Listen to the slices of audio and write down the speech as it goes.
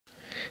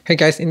Hey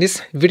guys, in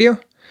this video,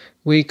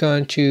 we're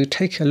going to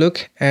take a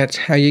look at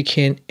how you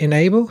can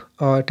enable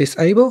or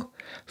disable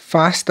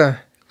faster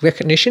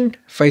recognition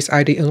Face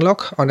ID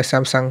unlock on the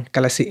Samsung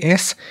Galaxy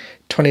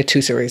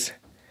S22 series.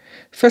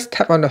 First,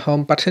 tap on the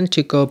home button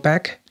to go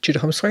back to the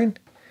home screen.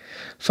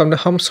 From the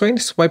home screen,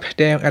 swipe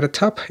down at the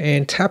top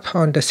and tap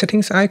on the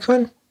settings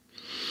icon.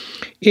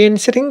 In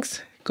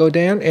settings, go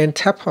down and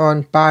tap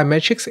on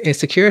biometrics and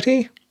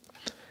security.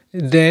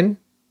 Then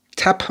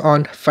tap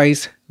on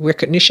face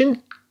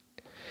recognition.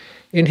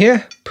 In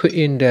here, put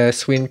in the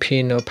screen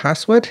pin or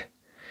password,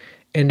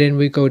 and then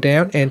we go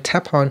down and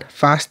tap on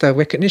faster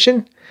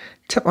recognition.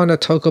 Tap on the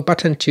toggle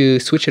button to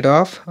switch it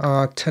off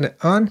or turn it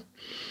on.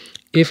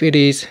 If it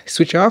is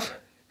switched off,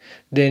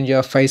 then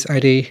your Face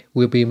ID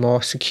will be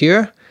more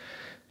secure.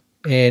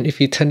 And if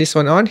you turn this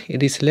one on,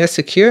 it is less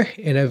secure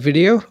and a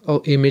video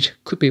or image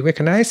could be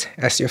recognized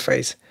as your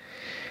face.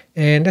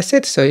 And that's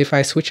it. So if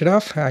I switch it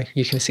off,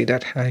 you can see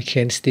that I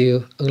can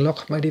still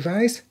unlock my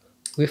device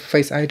with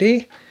Face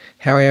ID.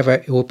 However,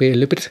 it will be a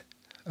little bit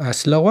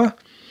slower.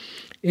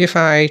 If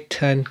I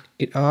turn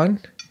it on,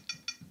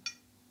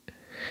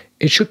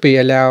 it should be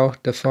allow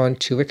the phone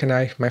to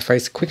recognize my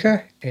face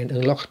quicker and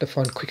unlock the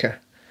phone quicker.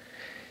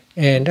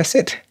 And that's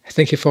it.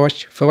 Thank you for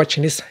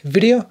watching this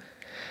video.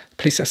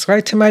 Please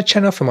subscribe to my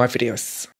channel for more videos.